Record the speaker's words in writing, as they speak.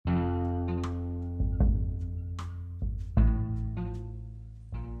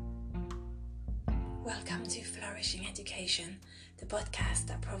Welcome to Flourishing Education, the podcast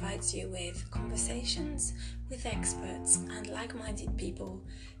that provides you with conversations with experts and like-minded people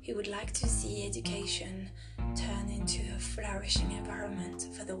who would like to see education turn into a flourishing environment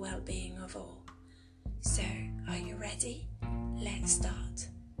for the well-being of all. So, are you ready? Let's start.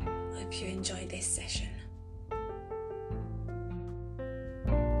 Hope you enjoy this session.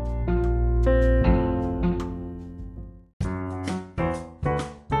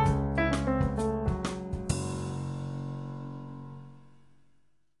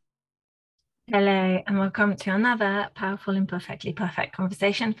 Hello and welcome to another powerful imperfectly perfect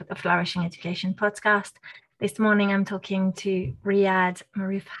conversation for the Flourishing Education podcast. This morning I'm talking to Riyad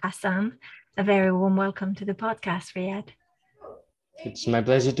Maruf Hassan. A very warm welcome to the podcast, Riyad. It's my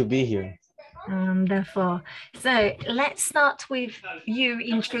pleasure to be here. Wonderful. So let's start with you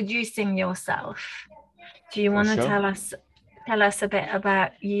introducing yourself. Do you want to tell us a bit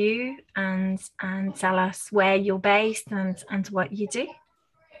about you and tell us where you're based and what you do?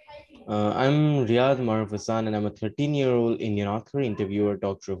 I'm Riyad Maruf Hassan, and I'm a 13-year-old Indian author, interviewer,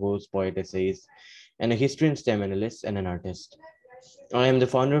 talk show host, poet, essays, and a history and STEM analyst and an artist. I am the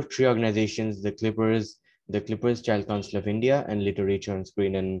founder of three organizations, the Clippers Child Council of India, and Literature on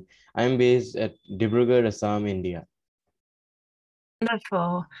Screen, and I'm based at Dibrugarh, Assam, India.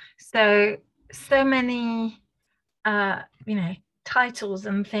 Wonderful. So many, titles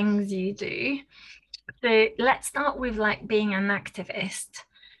and things you do. So let's start with like being an activist.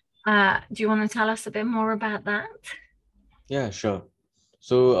 Do you want to tell us a bit more about that? Yeah, sure.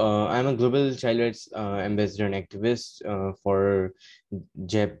 So I'm a global child rights ambassador and activist for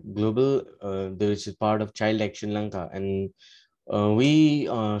JEP Global, which is part of Child Action Lanka. And we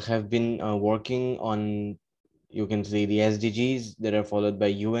have been working on, you can say, the SDGs that are followed by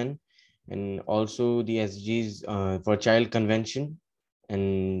UN, and also the SDGs for Child Convention,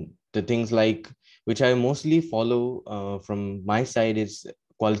 and the things like which I mostly follow from my side is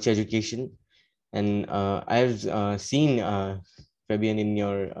quality education. And I've seen Fabian in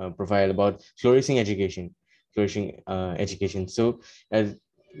your profile about flourishing education. So as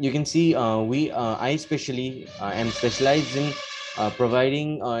you can see, I especially am specialized in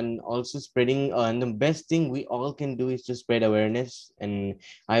providing and also spreading. And the best thing we all can do is to spread awareness. And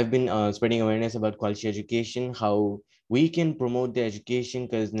I've been spreading awareness about quality education, how we can promote the education,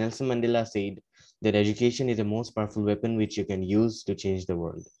 because Nelson Mandela said that education is the most powerful weapon which you can use to change the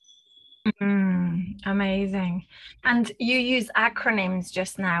world. Amazing. And you use acronyms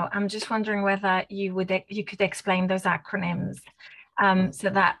just now. I'm just wondering whether you could explain those acronyms so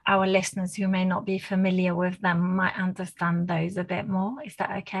that our listeners who may not be familiar with them might understand those a bit more. Is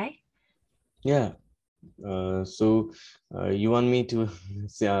that okay? Yeah. So you want me to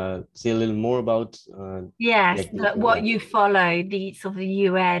say a little more about yes, what you follow, the sort of the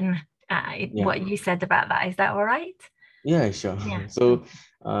UN, what you said about that. Is that all right? Yeah, sure. Yeah. So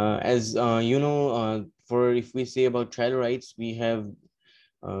as you know, for if we say about child rights, we have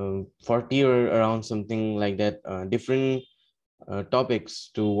 40 or around something like that different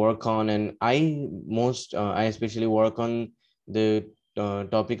topics to work on, and I especially work on the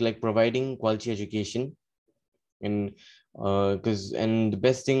topic like providing quality education. And the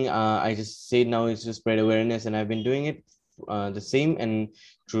best thing I just say now is to spread awareness, and I've been doing it the same and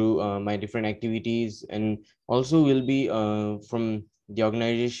through my different activities. And also will be from the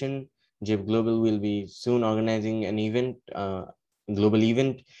organization JEP Global will be soon organizing an event, global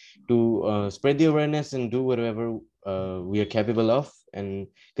event, to spread the awareness and do whatever we are capable of. And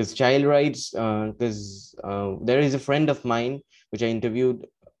because child rights, because there is a friend of mine which I interviewed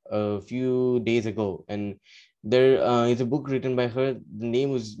a few days ago, and there is a book written by her. The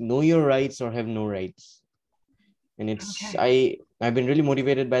name was Know Your Rights or Have No Rights. And it's I've been really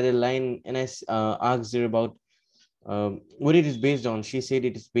motivated by the line, and I asked her about what it is based on. She said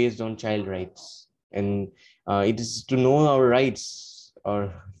it is based on child rights, and it is to know our rights,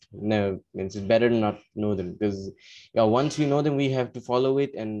 or no, it's better not know them, because once we know them, we have to follow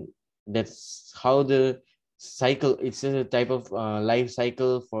it, and that's how the cycle. It's a type of life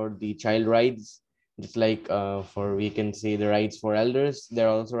cycle for the child rights. Just like for, we can say, the rights for elders, there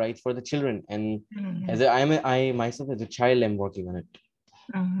are also rights for the children. And as I myself as a child, I'm working on it.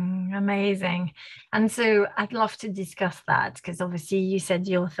 Amazing. And so I'd love to discuss that, because obviously you said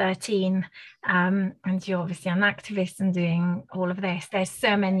you're 13 and you're obviously an activist and doing all of this. There's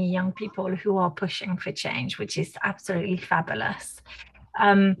so many young people who are pushing for change, which is absolutely fabulous.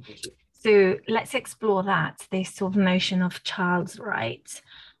 So let's explore that, this sort of notion of child's rights,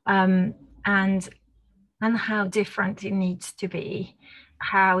 and how different it needs to be,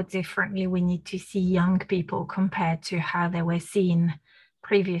 how differently we need to see young people compared to how they were seen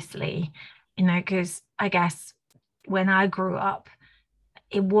previously you know, because I guess when I grew up,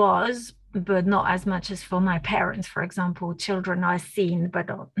 it was, but not as much as for my parents, for example. Children are seen but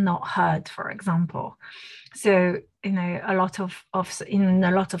not heard, for example. So, you know, in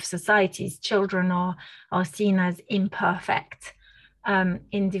a lot of societies, children are seen as imperfect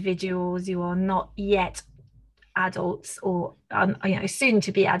individuals who are not yet adults, or you know, soon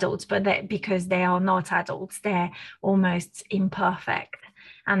to be adults, but because they are not adults, they're almost imperfect.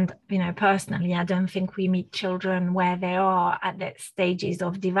 And you know, personally, I don't think we meet children where they are at the stages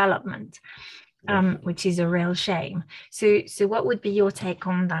of development, which is a real shame. So what would be your take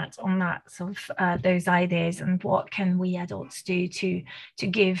on that sort of those ideas, and what can we adults do to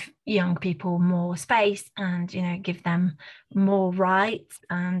give young people more space and, you know, give them more rights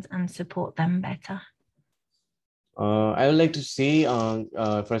and support them better? I would like to say,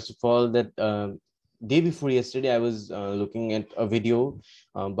 first of all, that day before yesterday, I was looking at a video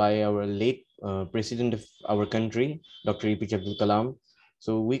by our late president of our country, Dr. APJ Abdul Kalam.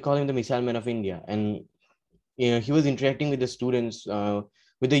 So we call him the missile man of India. And he was interacting with the students,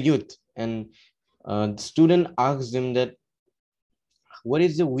 with the youth. And the student asked him that, what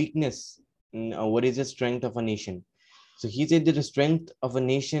is the weakness? What is the strength of a nation? So he said that the strength of a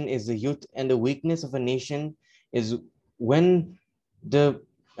nation is the youth, and the weakness of a nation is when the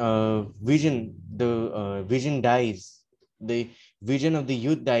vision dies, the vision of the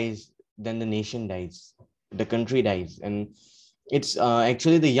youth dies, then the nation dies, the country dies. And it's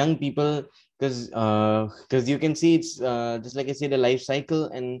actually the young people, because you can see it's just like I said, the life cycle,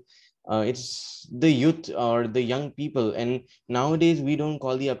 and it's the youth or the young people. And nowadays we don't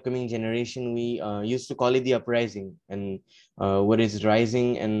call the upcoming generation, we used to call it the uprising. And what is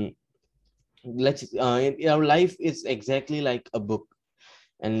rising, and our life is exactly like a book.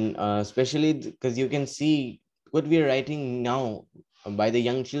 And especially because you can see what we are writing now by the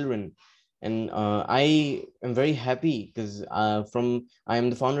young children. And I am very happy because I am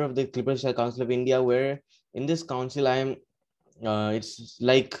the founder of the Clipper Council of India, where in this council I am it's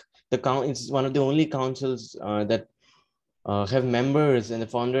like it's one of the only councils that have members and the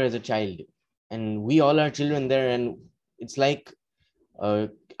founder as a child, and we all are children there. And it's like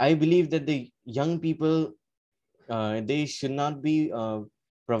I believe that the young people, they should not be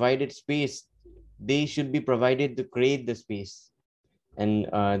provided space, they should be provided to create the space. And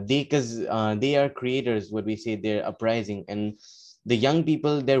because they are creators, what we say, they're uprising. And the young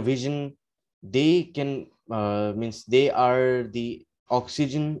people, their vision, they can means they are the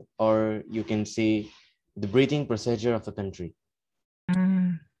oxygen, or you can say the breathing procedure of a country.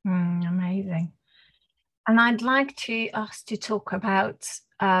 Amazing. And I'd like us to talk about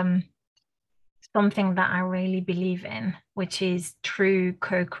something that I really believe in, which is true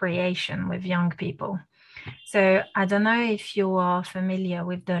co-creation with young people. So I don't know if you are familiar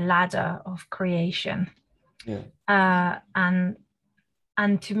with the ladder of creation. Yeah. And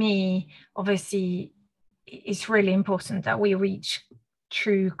to me, obviously, it's really important that we reach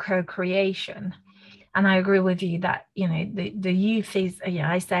true co-creation. And I agree with you that, you know, the youth is,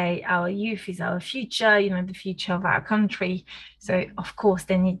 I say our youth is our future, you know, the future of our country. So of course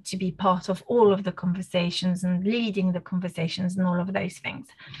they need to be part of all of the conversations and leading the conversations and all of those things.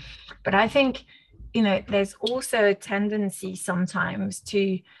 But I think, you know, there's also a tendency sometimes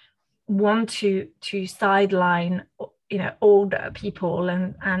to want to sideline, you know, older people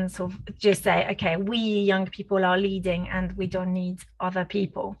and sort of just say, okay, we young people are leading and we don't need other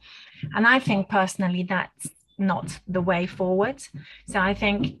people. And I think personally that's not the way forward. So I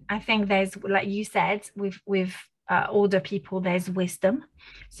think there's, like you said, with older people, there's wisdom.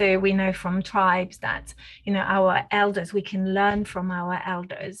 So we know from tribes that, you know, our elders, we can learn from our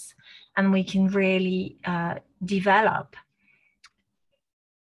elders and we can really develop.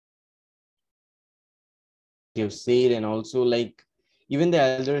 You've said, and also like even the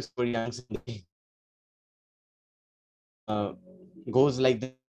elders were young someday, goes like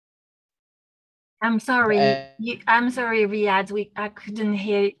this. I'm sorry, Riyadh. I couldn't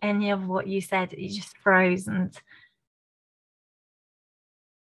hear any of what you said. You just froze. And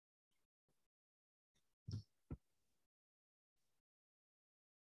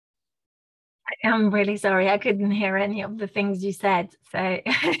I'm really sorry. I couldn't hear any of the things you said. So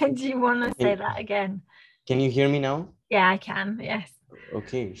do you want to say that again? Can you hear me now? Yeah, I can. Yes.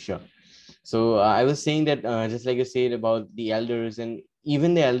 Okay, sure. So I was saying that just like you said about the elders, and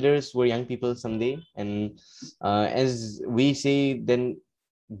even the elders were young people someday. And as we say, then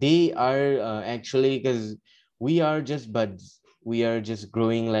they are actually, because we are just buds, we are just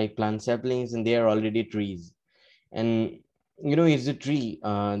growing like plant saplings, and they are already trees. And you know, it's a tree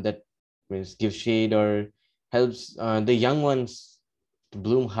that gives shade or helps the young ones to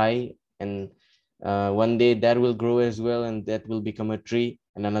bloom high, and one day that will grow as well, and that will become a tree,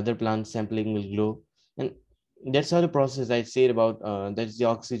 and another plant sapling will grow. And that's how the process I said about, that's the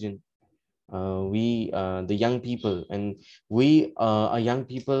oxygen. We the young people, and we are young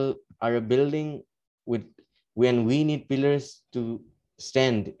people are a building with, when we need pillars to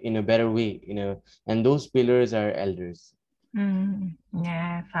stand in a better way, and those pillars are elders.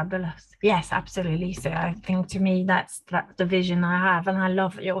 Yeah, fabulous. Yes, absolutely. So I think to me that's the vision I have, and I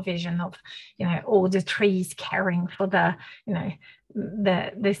love your vision of, all the trees caring for the,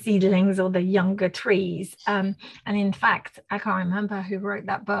 the seedlings or the younger trees. And in fact, I can't remember who wrote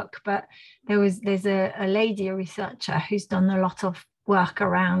that book, but there's a lady, a researcher, who's done a lot of work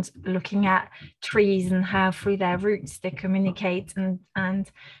around looking at trees and how through their roots they communicate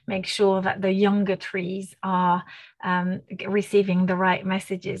and make sure that the younger trees are receiving the right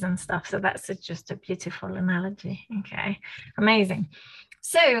messages and stuff. So that's just a beautiful analogy. Okay, amazing.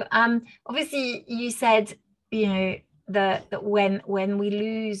 So obviously you said, that when we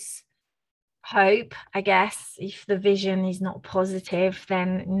lose hope, I guess, if the vision is not positive,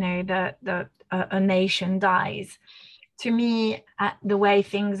 then a nation dies. To me, the way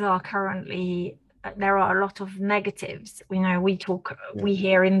things are currently, there are a lot of negatives. We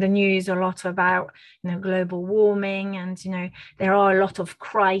hear in the news a lot about, global warming, and, there are a lot of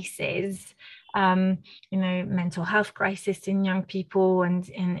crises, mental health crisis in young people and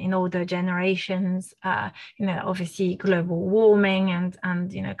in older generations, obviously global warming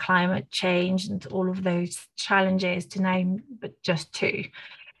and climate change and all of those challenges, to name but just two.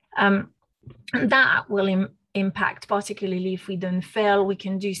 That will impact, particularly if we don't feel we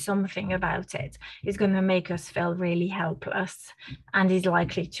can do something about it, is going to make us feel really helpless and is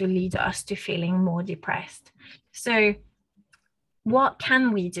likely to lead us to feeling more depressed. So what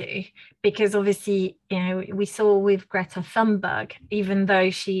can we do? Because obviously, we saw with Greta Thunberg, even though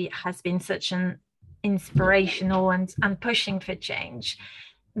she has been such an inspirational and pushing for change,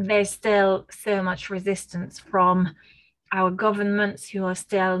 there's still so much resistance from our governments, who are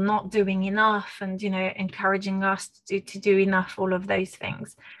still not doing enough and, encouraging us to do enough, all of those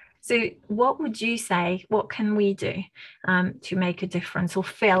things. So what would you say, what can we do to make a difference, or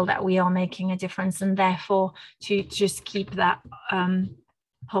feel that we are making a difference, and therefore to just keep that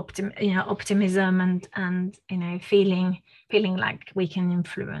optimism and feeling like we can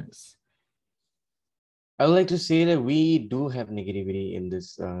influence? I would like to say that we do have negativity in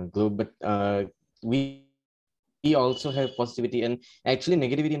this globe, but we also have positivity, and actually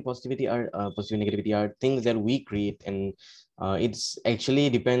negativity and positivity are positive and negativity are things that we create, and it's actually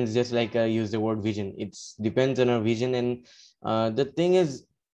depends, just like I use the word vision, it's depends on our vision. And the thing is,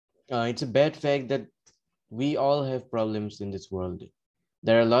 it's a bad fact that we all have problems in this world.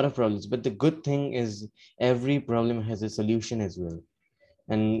 There are a lot of problems, but the good thing is every problem has a solution as well.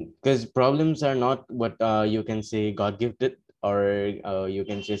 And because problems are not what you can say God gifted, or you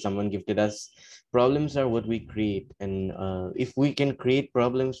can say someone gifted us. Problems are what we create, and if we can create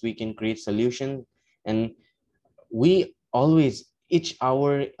problems, we can create solutions. And we always, each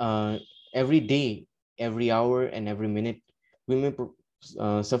hour, every day, every hour and every minute, we may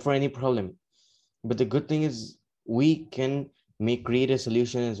suffer any problem, but the good thing is we can create a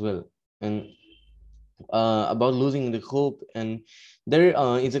solution as well. And about losing the hope, and there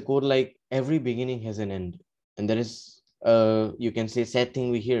is a quote like, every beginning has an end. And that is, you can say, sad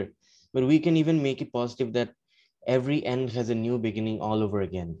thing we hear, but we can even make it positive, that every end has a new beginning all over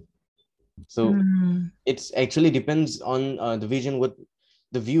again. So it's actually depends on the vision, what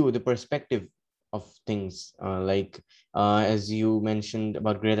the view, the perspective of things, as you mentioned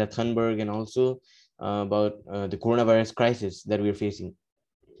about Greta Thunberg, and also about the coronavirus crisis that we're facing.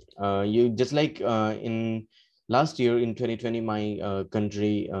 You just like in last year in 2020, my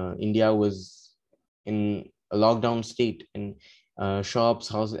country, India, was in a lockdown state, and shops,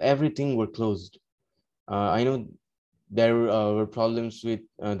 houses, everything were closed. I know there were problems with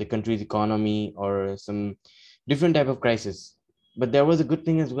the country's economy, or some different type of crisis, but there was a good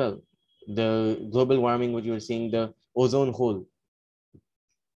thing as well. The global warming, what you were seeing, the ozone hole,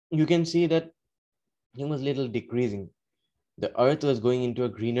 you can see that it was little decreasing. The earth was going into a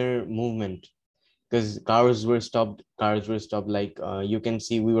greener movement, because cars were stopped, like you can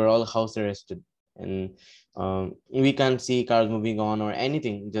see we were all house arrested, and we can't see cars moving on or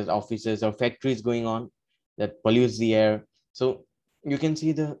anything, just offices or factories going on that pollutes the air. So you can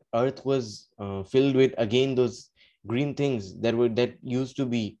see the earth was filled with, again, those green things that used to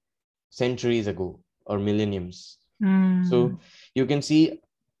be centuries ago or millenniums. So you can see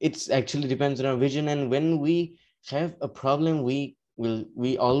it's actually depends on our vision. And when we have a problem, we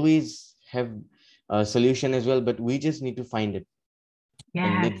always have a solution as well, but we just need to find it.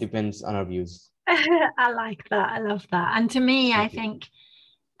 and Yes. it depends on our views. I like that. I love that. And to me, I Thank you. think,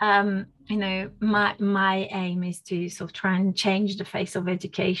 my aim is to sort of try and change the face of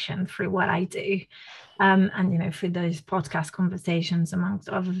education through what I do. And through those podcast conversations, amongst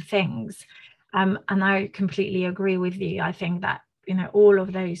other things. And I completely agree with you. I think that, all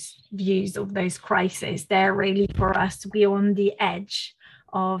of those views of those crises, they're really for us to be on the edge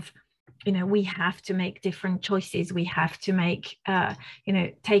of, we have to make different choices. We have to make,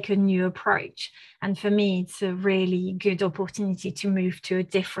 take a new approach. And for me, it's a really good opportunity to move to a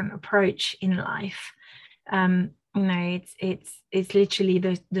different approach in life. It's literally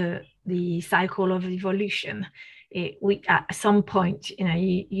the cycle of evolution. We at some point,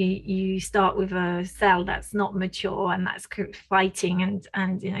 you start with a cell that's not mature, and that's fighting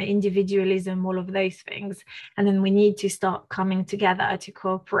and individualism, all of those things, and then we need to start coming together to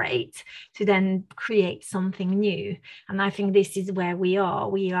cooperate to then create something new. And I think this is where we are.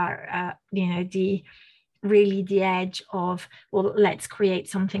 We are, the edge of, well, let's create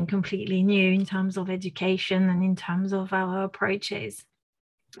something completely new in terms of education and in terms of our approaches.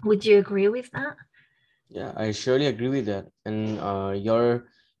 Would you agree with that? Yeah, I surely agree with that. And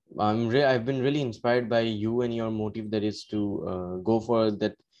I've been really inspired by you and your motive, that is to go for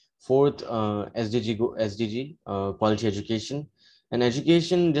that fourth SDG, quality education. And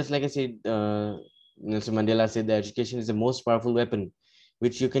education, just like I said, Nelson Mandela said, that education is the most powerful weapon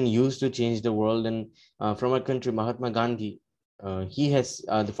which you can use to change the world. And from our country, Mahatma Gandhi, he has,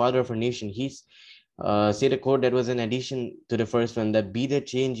 the father of our nation, he's said a quote that was an addition to the first one, that be the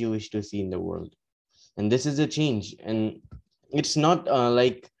change you wish to see in the world. And this is a change. And it's not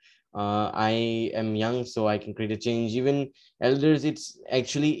like I am young so I can create a change. Even elders, it's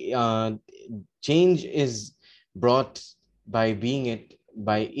actually change is brought by being it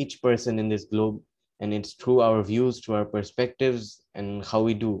by each person in this globe. And it's through our views, through our perspectives, and how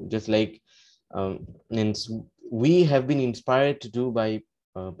we do. Just like and we have been inspired to do by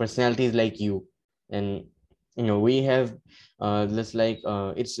personalities like you. And we have just like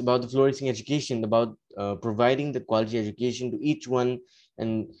it's about the flourishing education, about providing the quality education to each one,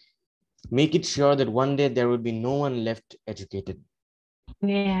 and make it sure that one day there will be no one left educated.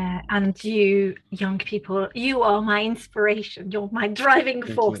 Yeah, and you young people, you are my inspiration. You're my driving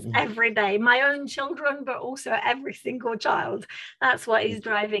force every day. My own children, but also every single child. That's what is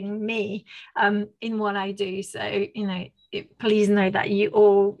driving me in what I do. So, please know that you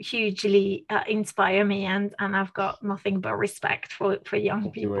all hugely inspire me, and I've got nothing but respect for young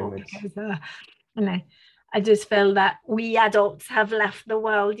Thank people, because I just feel that we adults have left the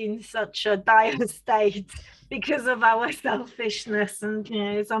world in such a dire state because of our selfishness and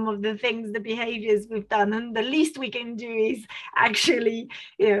some of the things, the behaviors we've done. And the least we can do is actually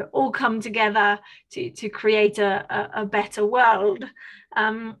all come together to create a better world.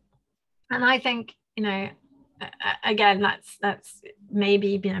 And I think again, that's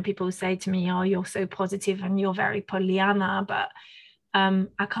maybe people say to me, oh, you're so positive and you're very Pollyanna, but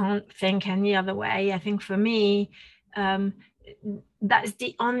I can't think any other way. I think for me, that's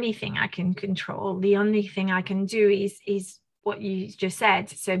the only thing I can control. The only thing I can do is what you just said.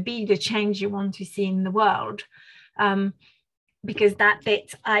 So be the change you want to see in the world, because that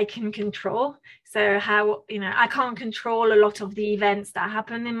bit I can control. So how, I can't control a lot of the events that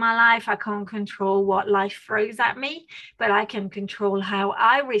happen in my life. I can't control what life throws at me, but I can control how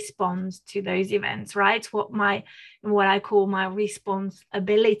I respond to those events, right? What I call my response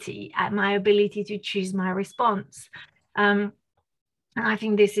ability, my ability to choose my response. And I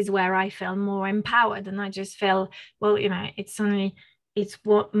think this is where I feel more empowered, and I just feel, well, it's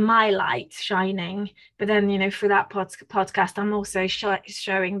what my light shining. But then, through that podcast, I'm also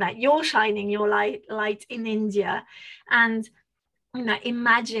showing that you're shining your light in India. And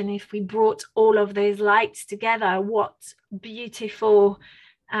imagine if we brought all of those lights together, what beautiful,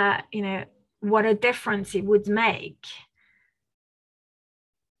 what a difference it would make.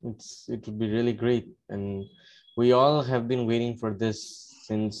 It would be really great. And we all have been waiting for this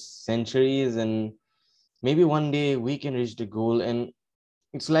since centuries, and maybe one day we can reach the goal. And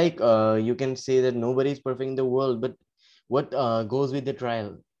it's like you can say that nobody is perfect in the world, but what goes with the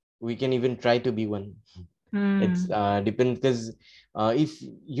trial? We can even try to be one. It's depends, because if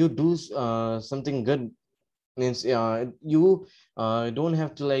you do something good, means you don't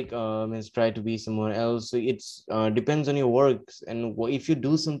have to means try to be somewhere else. So it's depends on your works, and if you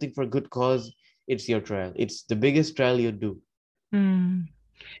do something for good cause, it's your trial. It's the biggest trial you do. And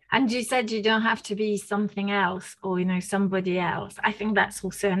you said you don't have to be something else or somebody else. I think that's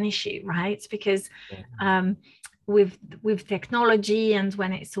also an issue, right? Because with technology, and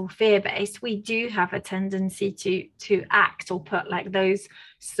when it's all fear-based, we do have a tendency to act or put like those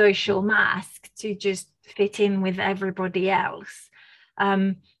social masks to just fit in with everybody else.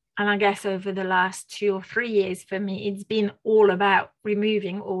 And I guess over the last 2 or 3 years for me, it's been all about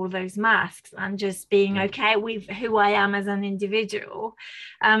removing all those masks and just being okay with who I am as an individual.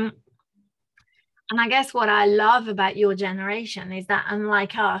 And I guess what I love about your generation is that,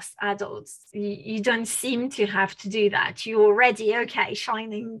 unlike us adults, you don't seem to have to do that. You're already okay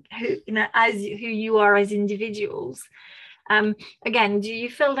shining as who you are as individuals. Again, do you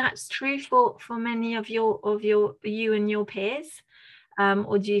feel that's true for many of you and your peers?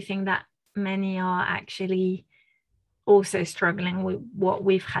 Or do you think that many are actually also struggling with what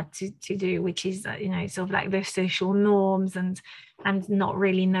we've had to do, which is, sort of like the social norms and not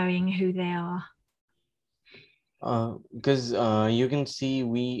really knowing who they are? Because you can see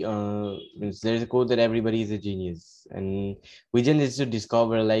there's a quote that everybody is a genius, and we just need to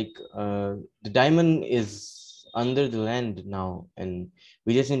discover like the diamond is under the land now, and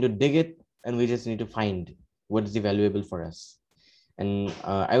we just need to dig it, and we just need to find what is valuable for us. And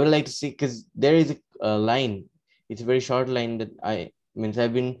I would like to see, because there is a line, it's a very short line that I've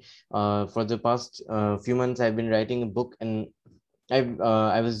been for the past few months I've been writing a book, and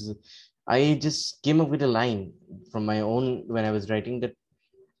I just came up with a line from my own when I was writing, that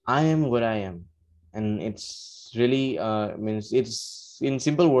I am what I am. And it's really it's in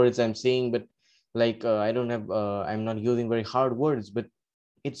simple words I'm saying, but like I don't have I'm not using very hard words, but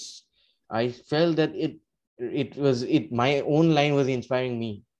I felt that my own line was inspiring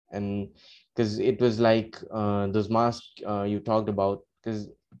me. And because it was like those masks you talked about, because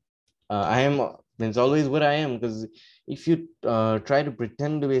I am it's always what I am. Because if you try to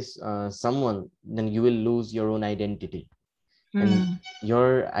pretend to be someone, then you will lose your own identity. And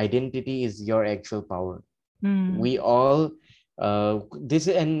your identity is your actual power. We all this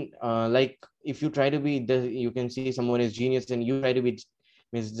and like if you try to be you can see someone is genius and you try to be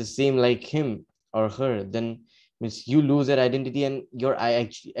means the same like him or her, then means you lose that identity. And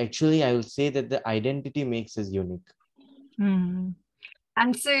actually I will say that the identity makes us unique.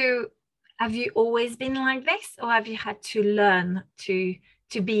 And so, have you always been like this, or have you had to learn to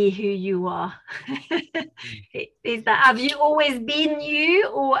be who you are? Have you always been you,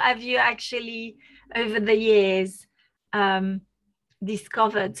 or have you actually over the years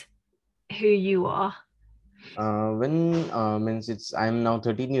discovered who you are? When means I'm now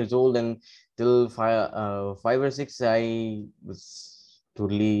 13 years old, and till 5 or 6 I was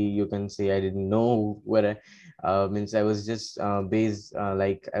totally, you can say, I didn't know where means I was just based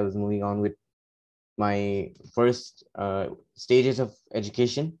like I was moving on with my first stages of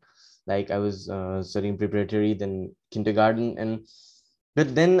education. Like I was studying preparatory, then kindergarten, and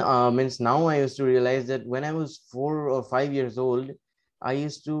but then means now I used to realize that when I was 4 or 5 years old, I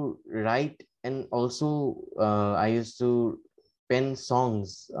used to write, and also I used to pen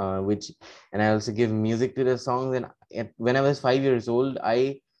songs, and I also give music to the songs. And when I was 5 years old,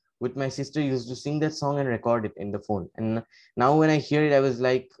 I with my sister used to sing that song and record it in the phone. And now when I hear it, I was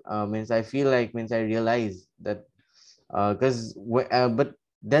like, means I feel like means I realize that but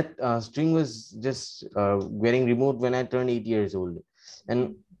that string was just getting removed when I turned 8 years old.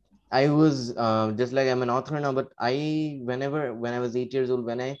 And I was just like I'm an author now, but when I was 8 years old,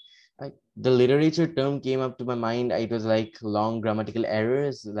 the literature term came up to my mind, it was like long grammatical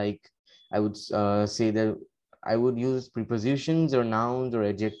errors. Like I would say that I would use prepositions or nouns or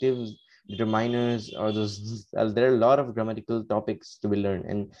adjectives, determiners, or those. There are a lot of grammatical topics to be learned,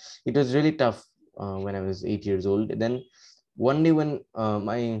 and it was really tough when I was 8 years old. Then one day when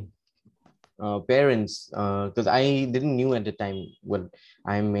my parents, because I didn't knew at the time what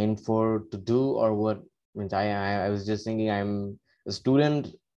I'm meant for to do, or what means I was just thinking I'm a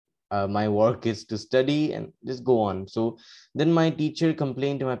student. My work is to study and just go on. So then my teacher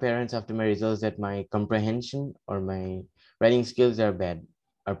complained to my parents after my results that my comprehension or my writing skills are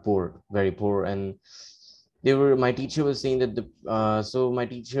poor, very poor. And my teacher was saying that so my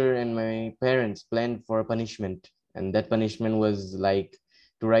teacher and my parents planned for a punishment, and that punishment was like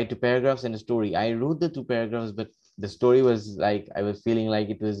to write 2 paragraphs and a story. I wrote the 2 paragraphs, but the story was like I was feeling like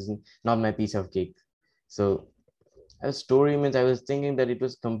it was not my piece of cake. So a story means I was thinking that it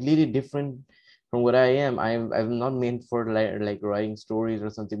was completely different from what I am. I'm not meant for like writing stories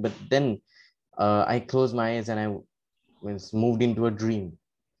or something. But then I closed my eyes and I was moved into a dream.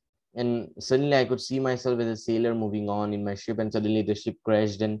 And suddenly I could see myself as a sailor moving on in my ship, and suddenly the ship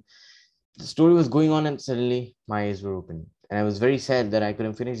crashed and the story was going on, and suddenly my eyes were open. And I was very sad that I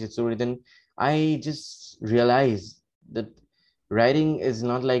couldn't finish the story. Then I just realized that writing is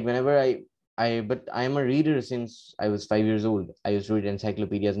not like whenever I but I am a reader since I was 5 years old. I used to read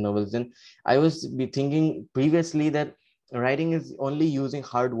encyclopedias, novels, and I was be thinking previously that writing is only using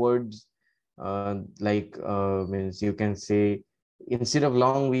hard words, means you can say, instead of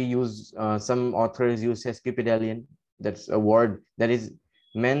long we use, some authors use sesquipedalian. That's a word that is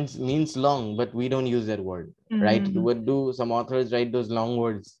means long, but we don't use that word, right? Mm. What do some authors write those long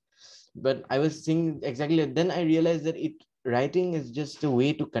words? But I was thinking exactly, then I realized that writing is just a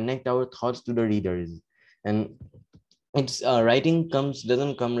way to connect our thoughts to the readers. And it's writing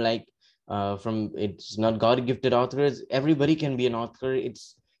doesn't come like, from, it's not god gifted authors. Everybody can be an author.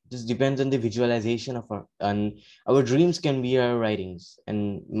 It's just depends on the visualization of our, and our dreams can be our writings.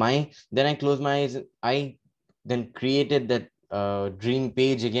 And then I closed my eyes, I then created that dream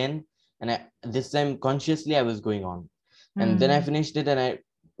page again, and this time consciously I was going on, and then I Mm. finished it, and I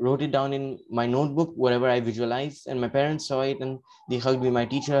wrote it down in my notebook, whatever I visualized, and my parents saw it, and they hugged me. My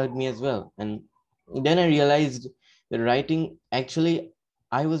teacher hugged me as well. And then I realized that writing, actually,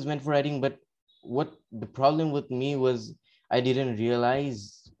 I was meant for writing, but what the problem with me was, I didn't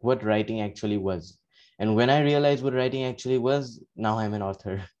realize what writing actually was. And when I realized what writing actually was, now I'm an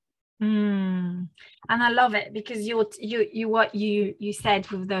author. Mm. And I love it, because what you said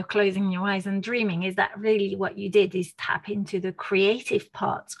with the closing your eyes and dreaming is that really what you did is tap into the creative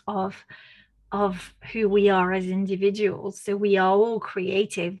part of who we are as individuals. So we are all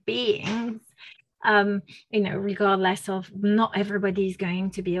creative beings, regardless of, not everybody's going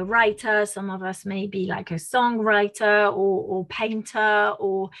to be a writer. Some of us may be like a songwriter or painter,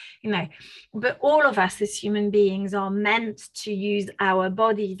 or, but all of us as human beings are meant to use our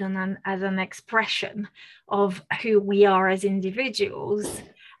bodies as an expression of who we are as individuals.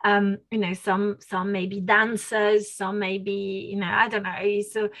 Some may be dancers, some may be, I don't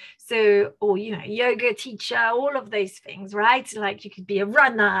know, or yoga teacher, all of those things, right? Like you could be a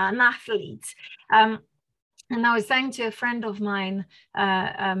runner, an athlete. And I was saying to a friend of mine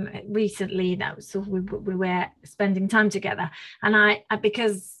recently that we were spending time together, and I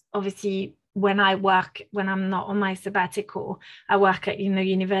because obviously when I'm not on my sabbatical, I work at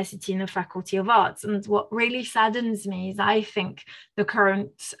university in the Faculty of Arts, and what really saddens me is I think the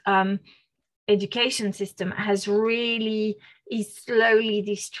current education system is slowly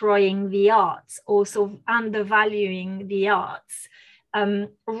destroying the arts, also undervaluing the arts,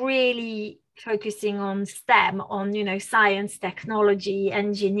 really focusing on STEM, on science, technology,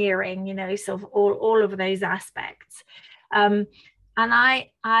 engineering, sort of all of those aspects. And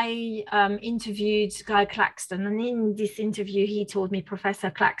I interviewed Guy Claxton, and in this interview, he told me, Professor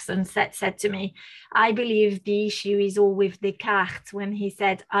Claxton said to me, I believe the issue is all with Descartes when he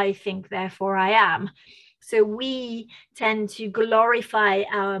said, I think, therefore I am. So we tend to glorify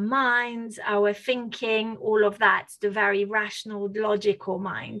our minds, our thinking, all of that, the very rational, logical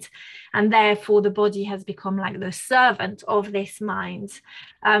mind. And therefore, the body has become like the servant of this mind.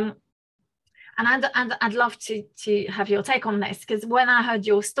 And I'd love to have your take on this, because when I heard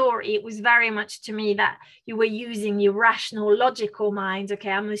your story, it was very much to me that you were using your rational, logical mind.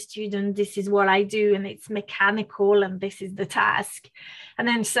 Okay, I'm a student, this is what I do, and it's mechanical, and this is the task. And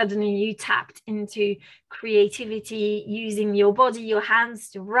then suddenly you tapped into creativity, using your body, your hands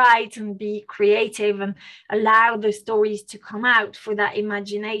to write and be creative and allow the stories to come out for that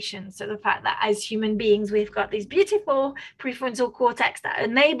imagination. So the fact that as human beings, we've got this beautiful prefrontal cortex that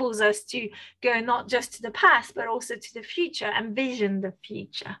enables us to go not just to the past, but also to the future and vision the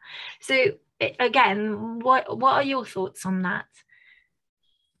future. So again, what are your thoughts on that?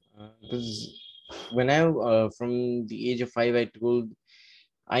 Because when I from the age of 5,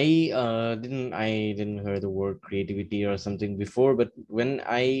 I didn't hear the word creativity or something before, but when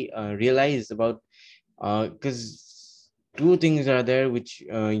I realized about, because two things are there which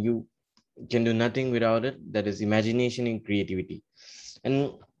you can do nothing without it, that is imagination and creativity.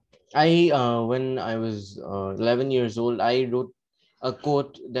 And when I was 11 years old, I wrote a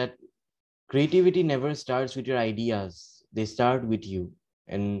quote that creativity never starts with your ideas, they start with you.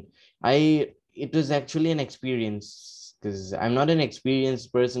 And it was actually an experience, because I'm not an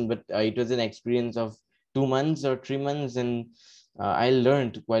experienced person, but it was an experience of 2 months or 3 months. And I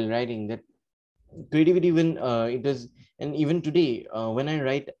learned while writing that creativity, when it was, and even today when I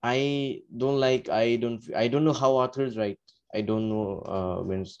write, I don't know how authors write. I don't know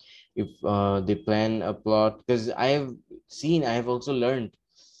when, if they plan a plot, because I have also learned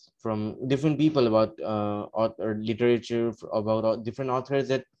from different people about author literature, about different authors,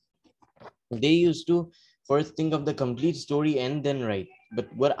 that they used to first think of the complete story and then write. But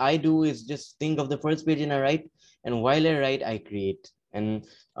what I do is just think of the first page and I write, and while I write, I create. And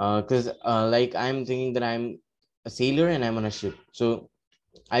because like I'm thinking that I'm a sailor and I'm on a ship, so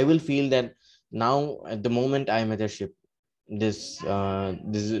I will feel that now at the moment I'm at a ship. This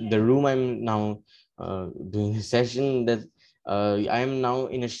is the room I'm now doing a session, that I am now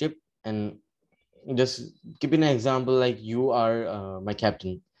in a ship. And just keeping an example, like you are my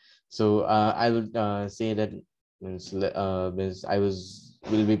captain. So I would say that means I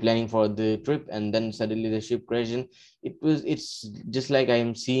will be planning for the trip, and then suddenly the ship crashed. It's just like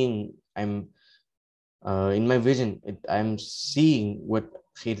I'm in my vision, I'm seeing what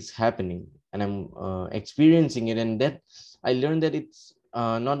is happening, and I'm experiencing it. And that I learned that it's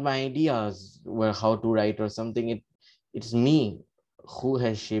not my ideas where how to write or something. It's me who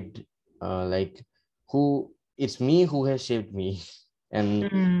has shaped, like who it's me who has shaped me.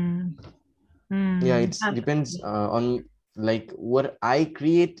 And yeah, it depends on like what I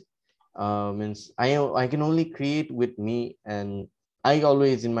create. Means I can only create with me. And I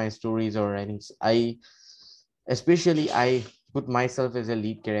always, in my stories or writings, I put myself as a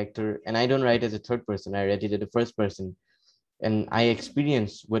lead character, and I don't write as a third person. I write it as the first person, and I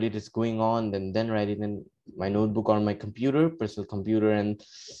experience what it is going on, and then write it in my notebook or my computer, personal computer. And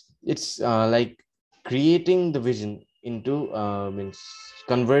it's like creating the vision into means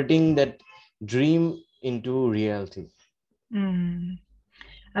converting that dream into reality.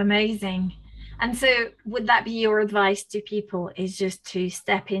 Amazing. And so would that be your advice to people, is just to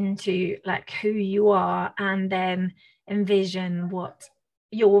step into like who you are and then envision what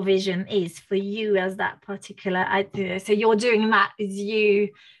your vision is for you as that particular idea? So you're doing that as you,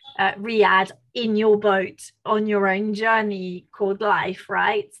 Riyadh, in your boat on your own journey called life,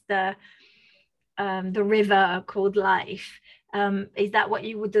 right? The river called life. Is that what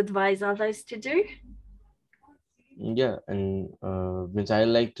you would advise others to do? Yeah, and means I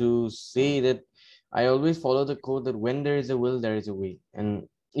like to say that I always follow the code that when there is a will, there is a way. And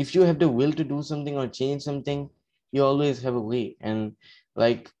if you have the will to do something or change something, you always have a way. And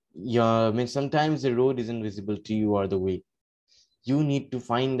like, yeah, I mean, sometimes the road isn't visible to you or the way. You need to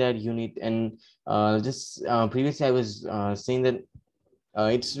find that. You need, and just previously I was saying that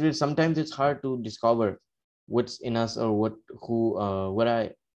it's really, sometimes it's hard to discover what's in us, or what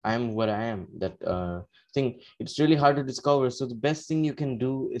I am, what I am. That thing, it's really hard to discover. So the best thing you can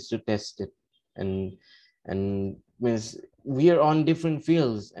do is to test it. And and means we are on different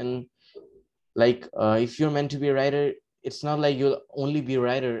fields. And like if you're meant to be a writer, it's not like you'll only be a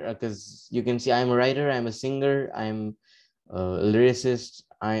writer, because you can see I'm a writer, I'm a singer, I'm a lyricist,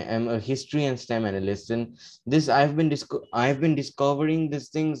 I am a history and STEM analyst. And this I've been discovering these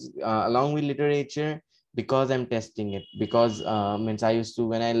things along with literature, because I'm testing it. Because means I used to,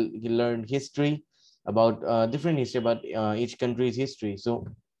 when I learned history about different history about each country's history, so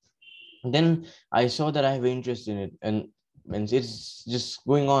then I saw that I have interest in it. And it's just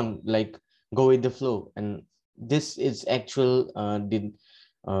going on, like go with the flow. And this is actual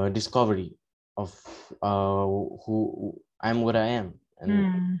discovery of who I'm, what I am.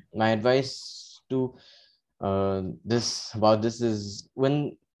 And my advice to this is,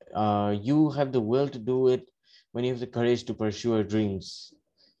 when you have the will to do it, when you have the courage to pursue your dreams,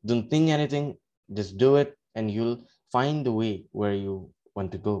 don't think anything, just do it, and you'll find the way where you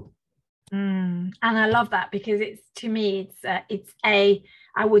want to go. And I love that, because it's, to me,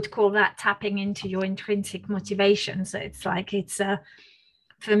 I would call that tapping into your intrinsic motivation. So it's like,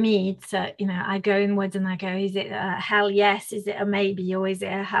 for me, it's I go inwards and I go, is it a hell yes, is it a maybe, or is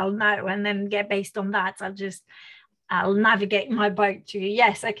it a hell no? And then based on that, I'll navigate my boat to,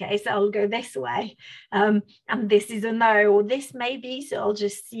 yes, okay, so I'll go this way, and this is a no, or this may be, so I'll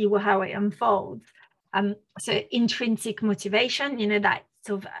just see how it unfolds. So intrinsic motivation, that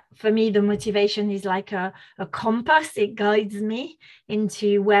sort of, for me, the motivation is like a compass. It guides me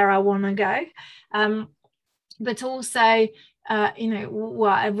into where I want to go. But also,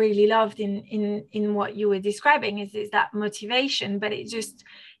 what I really loved in what you were describing is that motivation, but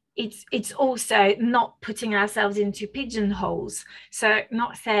it's also not putting ourselves into pigeonholes. So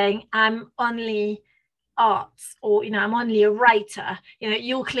not saying I'm only arts, or I'm only a writer.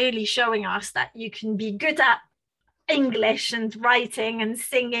 You're clearly showing us that you can be good at English and writing and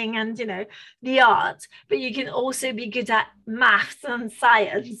singing and the art, but you can also be good at maths and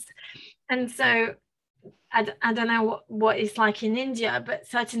science. And so I don't know what it's like in India, but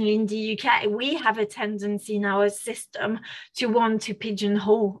certainly in the UK, we have a tendency in our system to want to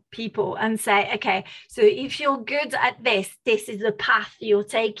pigeonhole people and say, okay, so if you're good at this is the path you're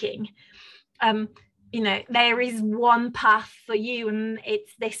taking. There is one path for you, and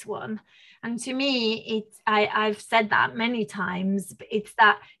it's this one. And to me, I've said that many times, but it's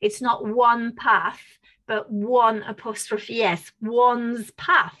that it's not one path, but one apostrophe S, one's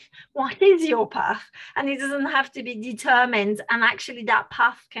path. What is your path? And it doesn't have to be determined. And actually that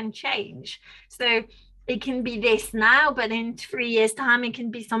path can change. So it can be this now, but in 3 years' time, it can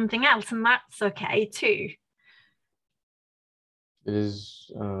be something else. And that's okay too. It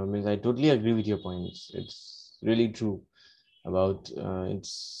is, means I totally agree with your points. It's really true about,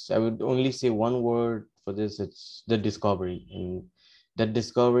 I would only say one word for this, it's the discovery. And that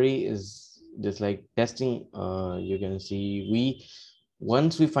discovery is just like testing. You can see,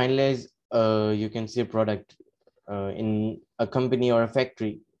 once we finalize, you can see a product in a company or a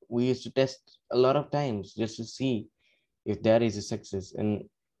factory, we used to test a lot of times just to see if that is a success. And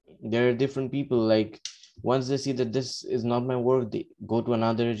there are different people, like once they see that this is not my work, they go to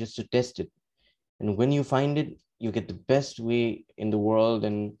another just to test it. And when you find it, you get the best way in the world,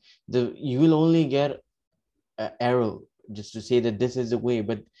 and you will only get an arrow just to say that this is the way,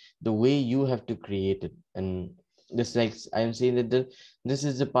 but the way you have to create it. And this, like I'm saying, that this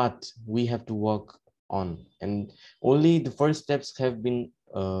is the path we have to walk on, and only the first steps have been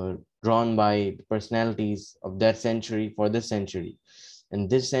drawn by personalities of that century for this century. And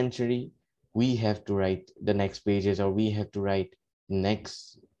this century, we have to write the next pages, or we have to write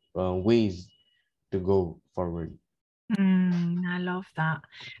next ways to go forward. I love that.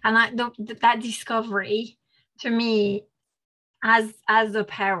 And that discovery, to me, as a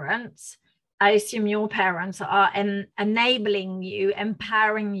parent, I assume your parents are enabling you,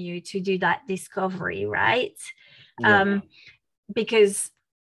 empowering you to do that discovery, right? Yeah. Because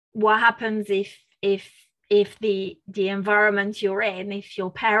what happens if the environment you're in, if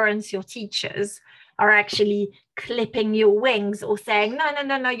your parents, your teachers are actually clipping your wings or saying,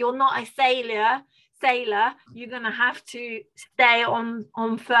 no, you're not a sailor, you're going to have to stay on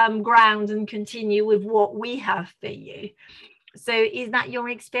firm ground and continue with what we have for you. So is that your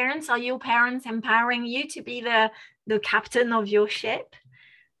experience? Are your parents empowering you to be the captain of your ship?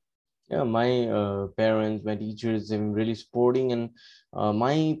 Yeah, my parents, my teachers, I'm really supporting. And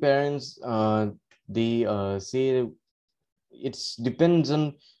my parents, they say it depends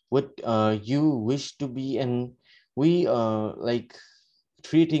on what you wish to be. And we like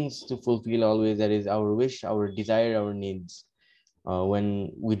three things to fulfill always, that is our wish, our desire, our needs,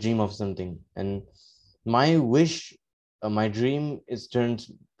 when we dream of something. And my wish, my dream is turns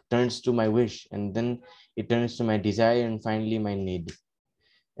to my wish, and then it turns to my desire, and finally my need.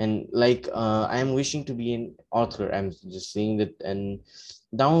 And like I'm wishing to be an author, I'm just saying that, and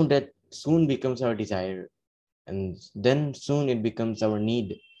now that soon becomes our desire, and then soon it becomes our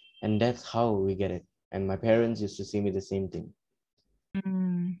need, and that's how we get it. And my parents used to say me the same thing.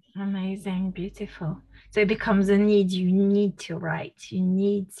 Amazing, beautiful. So it becomes a need. You need to write. You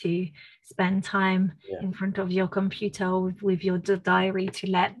need to spend time in front of your computer with your diary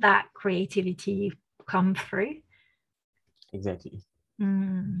to let that creativity come through. Exactly.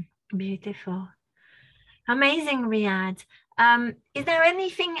 Beautiful. Amazing, Riyad. Is there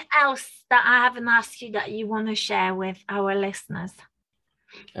anything else that I haven't asked you that you want to share with our listeners?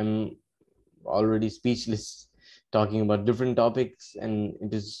 I'm already speechless talking about different topics, and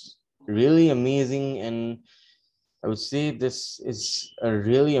it is really amazing. And I would say this is a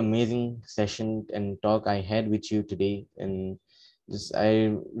really amazing session and talk I had with you today. And this,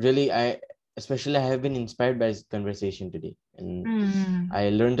 I especially I have been inspired by this conversation today, and I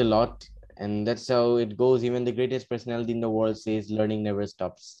learned a lot. And that's how it goes. Even the greatest personality in the world says learning never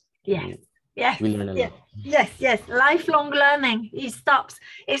stops. Yes. We learn a lot. Yes. Lifelong learning. It stops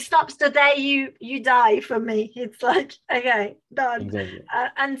the day you die for me. It's like, okay, done. Exactly.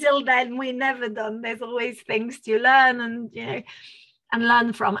 Until then, we're never done. There's always things to learn and and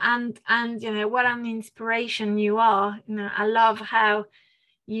learn from. And what an inspiration you are. I love how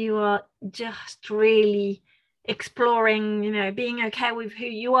you are just really exploring, being okay with who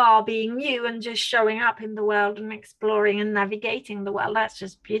you are, being you, and just showing up in the world and exploring and navigating the world. That's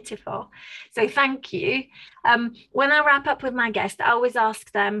just beautiful. So thank you. When I wrap up with my guest, I always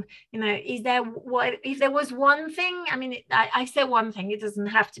ask them, if there was one thing, I say one thing, it doesn't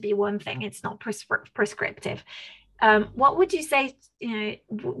have to be one thing, it's not prescriptive. What would you say,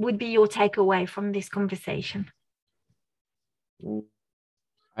 would be your takeaway from this conversation?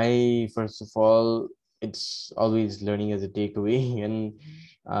 First of all, it's always learning as a takeaway. And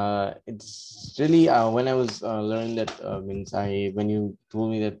it's really when I was learning that when you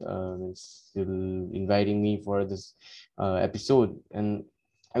told me that you're inviting me for this episode, and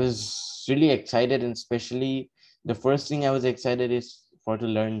I was really excited. And especially the first thing I was excited is to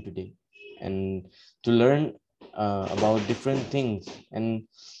learn today, and to learn about different things. And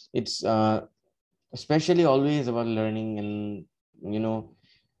it's especially always about learning. And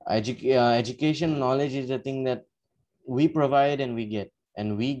education, knowledge is the thing that we provide and we get,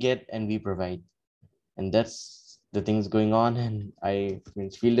 and we get and we provide, and that's the things going on. And I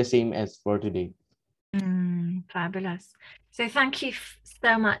feel the same as for today. Fabulous. So thank you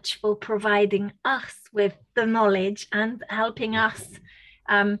so much for providing us with the knowledge and helping us,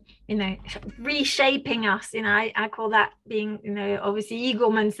 reshaping us. I call that being, obviously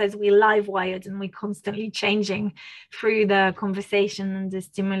Eagleman says we're live wired and we're constantly changing through the conversation and the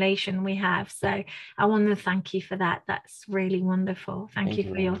stimulation we have. So I want to thank you for that. That's really wonderful. Thank you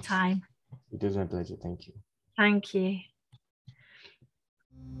for your time. It is my pleasure. Thank you. Thank you.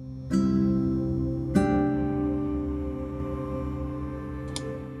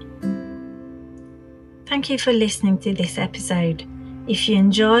 Thank you for listening to this episode. If you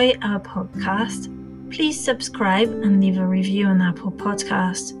enjoy our podcast, please subscribe and leave a review on Apple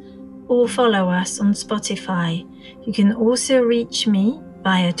Podcasts, or follow us on Spotify. You can also reach me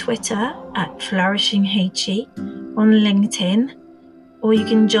via Twitter at FlourishingHE, on LinkedIn, or you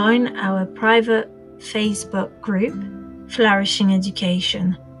can join our private Facebook group, Flourishing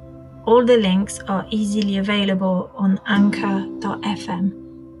Education. All the links are easily available on anchor.fm.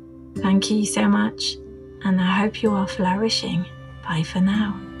 Thank you so much, and I hope you are flourishing. Bye for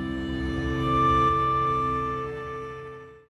now.